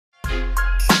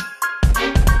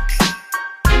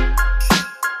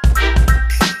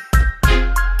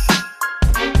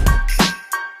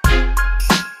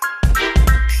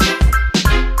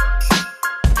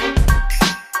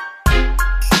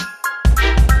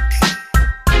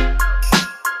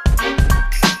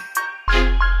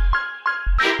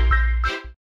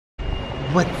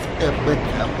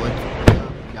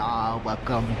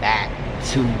welcome back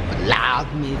to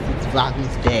Vlogmas. It's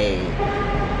Vlogmas Day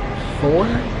 4.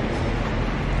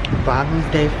 Vlogmas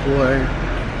Day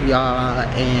 4, y'all,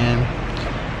 and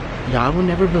y'all will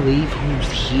never believe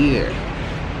who's here.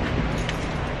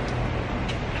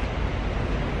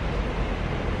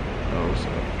 Oh, so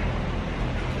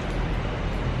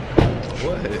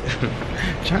what?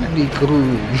 Trying to be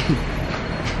cool.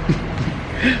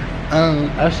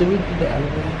 Should we do the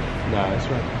elevator? Nah, that's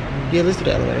right. Yeah, let's do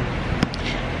the elevator.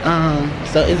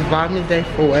 So it's Vlogmas Day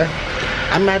 4.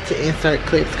 I'm about to insert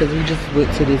clips because we just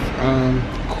went to this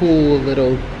cool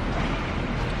little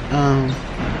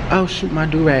oh shoot, my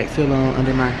do-rag still on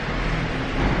under my.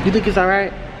 You think it's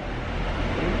alright?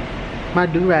 My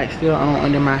do-rag still on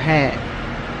under my hat.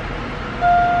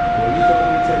 Well, you told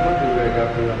me to take my do-rag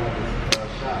off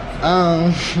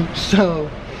because So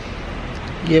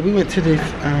yeah, we went to this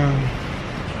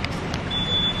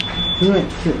we went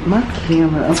to my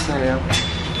camera, I'm sorry y'all.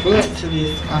 We went to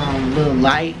this little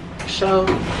light show.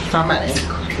 So I'm about to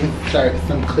insert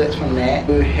some clips from that.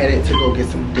 We're headed to go get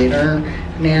some dinner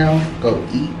now. Go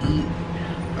eat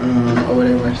or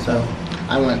whatever. So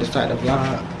I wanted to start the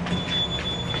vlog.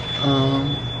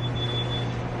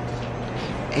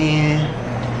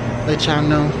 And let y'all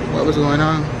know what was going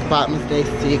on. Vlogmas Day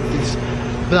 6. This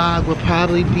vlog will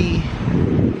probably be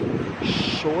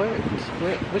short.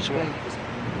 Which way?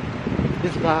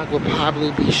 This vlog will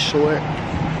probably be short.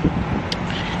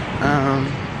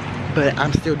 But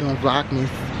I'm still doing Vlogmas,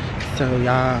 so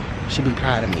y'all should be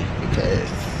proud of me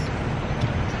because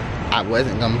I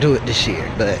wasn't gonna do it this year,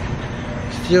 but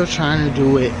still trying to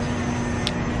do it.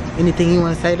 Anything you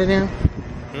want to say to them?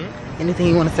 Anything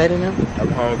you want to say to them? I'm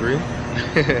hungry.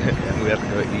 We have to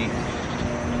go eat.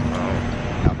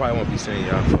 I probably won't be seeing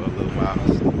y'all for a little while.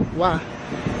 Why?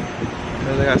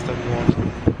 Because I got stuff going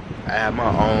on. I have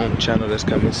my own channel that's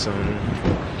coming soon.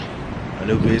 A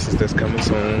new business that's coming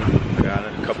soon. I got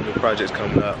a couple new projects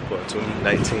coming up for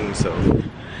 2019, so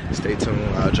stay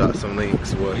tuned. I'll drop some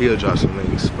links. Well, he'll drop some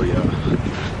links for y'all.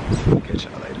 Catch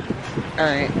y'all later.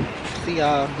 Alright, see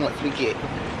y'all once we get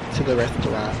to the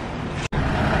restaurant.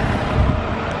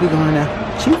 We're going to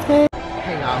Cheesecake.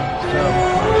 Hey y'all, so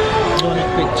doing a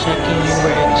quick check-in.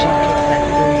 We're at Cheesecake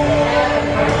Factory.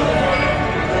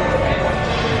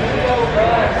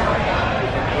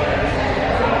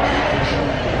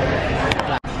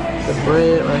 The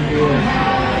bread right here.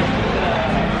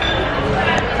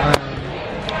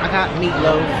 I got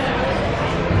meatloaf.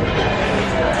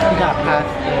 We got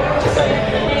pasta. So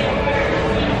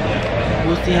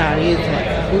we'll see how it is when the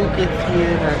food gets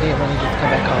here. But I didn't want to just come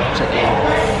back home and check it.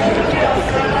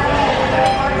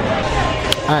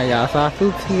 Alright y'all, so our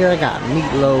food's here. I got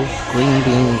meatloaf, green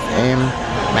beans, and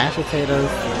mashed potatoes.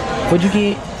 What'd you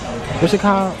get? What's it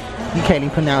called? You can't even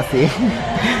pronounce it.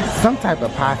 Some type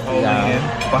of pasta,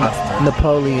 y'all.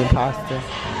 Napoleon pasta.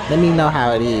 Let me know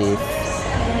how it is.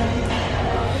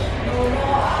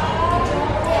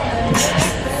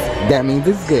 That means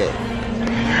it's good.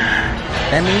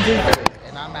 That means it's good.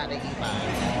 And I'm about to eat mine.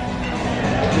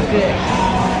 It's good.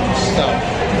 So,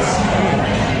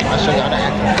 I'll show y'all the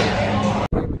actual.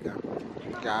 Here we go.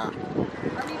 Y'all,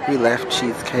 we left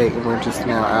Cheesecake and we're just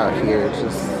now out here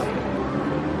just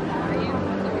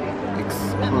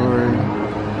exploring.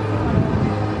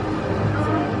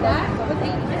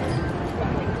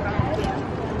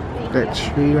 That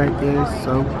tree right there is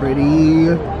so pretty.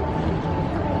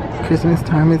 Christmas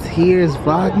time is here. It's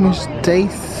Vlogmas Day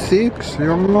 6,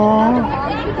 y'all.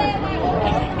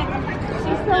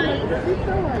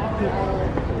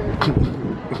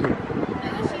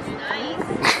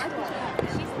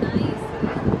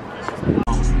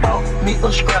 Meet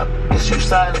a scrap, it's you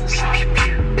silence.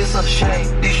 It's a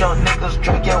shame, these young niggas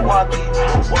drinking walkie.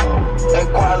 And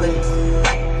quality,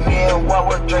 me and what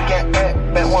we're drinking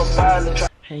at one violent.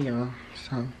 Hey y'all,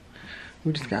 so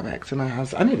we just got back to my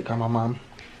house. I need to call my mom.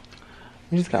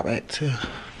 We just got back to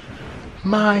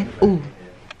my, ooh,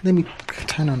 let me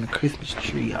turn on the Christmas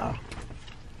tree, y'all.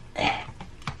 There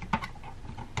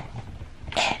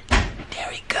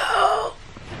we go.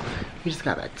 We just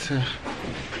got back to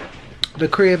the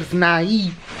crib's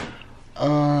naive.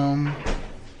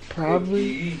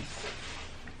 Probably.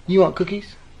 You want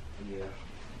cookies? Yeah.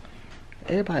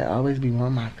 Everybody always be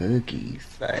wanting my cookies.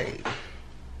 Like,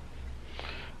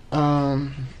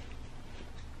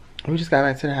 we just got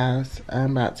back to the house.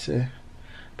 I'm about to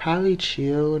probably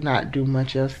chill, not do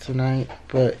much else tonight,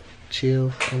 but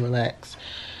chill and relax.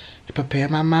 To prepare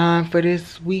my mind for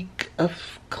this week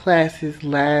of classes,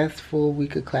 last full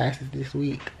week of classes this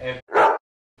week.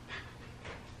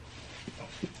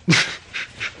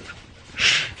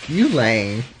 You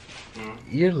lame.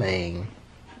 You're lame.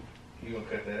 You You gonna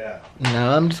cut that out?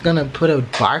 No, I'm just gonna put a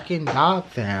barking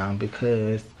dog sound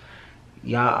because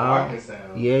y'all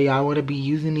y'all wanna be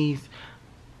using these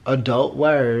adult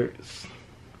words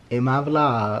in my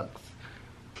vlogs.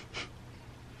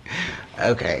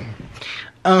 Okay.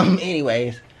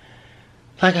 Anyways,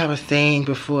 like I was saying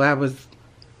before I was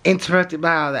interrupted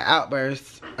by all the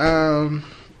outbursts, I'm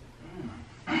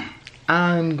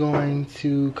going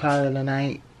to call it a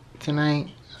night tonight.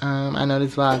 I know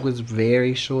this vlog was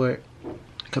very short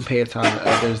compared to all the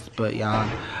others, but y'all,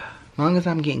 as long as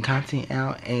I'm getting content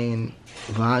out and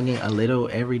vlogging a little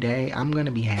every day, I'm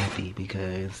gonna be happy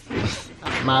because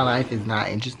my life is not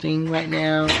interesting right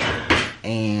now.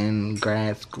 And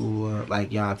grad school,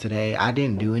 like y'all, today I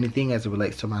didn't do anything as it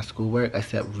relates to my schoolwork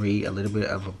except read a little bit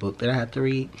of a book that I have to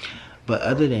read. But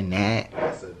other than that,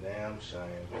 that's a damn shame.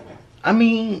 I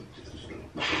mean,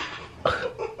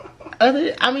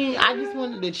 I just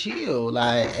wanted to chill,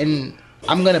 like, and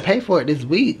I'm gonna pay for it this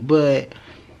week, but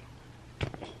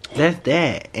that's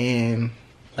that. And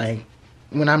like,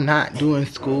 when I'm not doing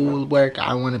school work,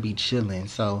 I want to be chilling.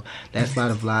 So that's why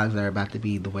the vlogs are about to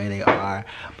be the way they are.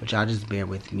 But y'all just bear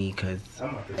with me, because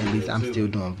at least I'm still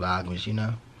doing Vlogmas, you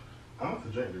know? I'm going to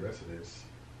drink the rest of this.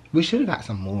 We should have got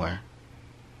some more.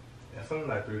 Yeah, something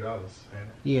like $3, ain't it?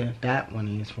 Yeah, that one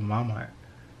is from Walmart.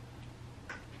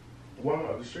 Walmart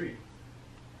up the street.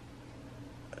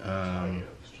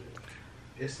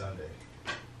 It's Sunday.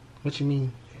 What you mean?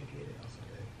 You can't get it on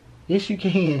Sunday. Yes, you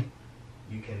can.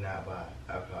 You cannot buy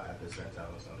alcohol after a certain time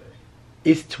on Sunday.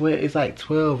 It's 12. It's like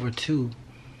 12 or 2.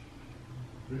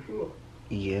 You sure?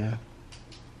 Yeah.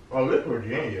 Oh, it's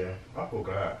Virginia. I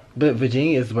forgot. But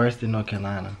Virginia is worse than North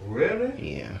Carolina.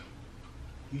 Really? Yeah.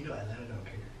 You know Atlanta don't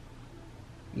care.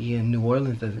 Yeah, New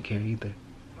Orleans doesn't care either.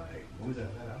 Like, we was in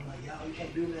Atlanta. I'm like, y'all, you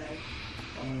can't do that.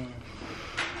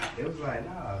 It was like,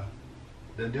 nah.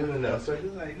 The dude in the circle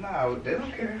was like, nah, they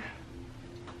don't care.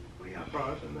 What y'all brought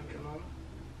us in North Carolina?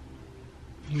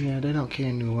 Yeah, they don't care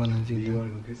in New Orleans Do you either.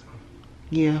 want to go get some?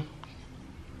 Yeah.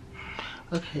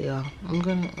 Okay, y'all. I'm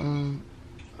gonna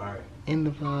Alright. end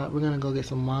the vlog. We're gonna go get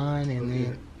some wine and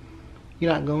then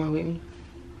you're not going with me?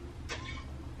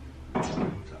 I'm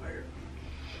tired.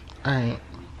 Alright.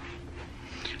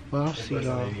 Well, I'll see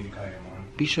y'all.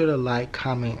 Be sure to like,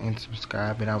 comment, and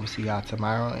subscribe, and I will see y'all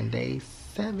tomorrow in day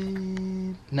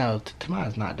 7. No,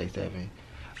 tomorrow's not day 7.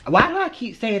 Why do I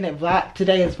keep saying that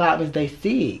today is Vlogmas day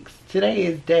 6? Today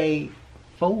is day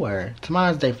 4.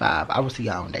 Tomorrow's day 5. I will see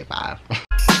y'all on day 5.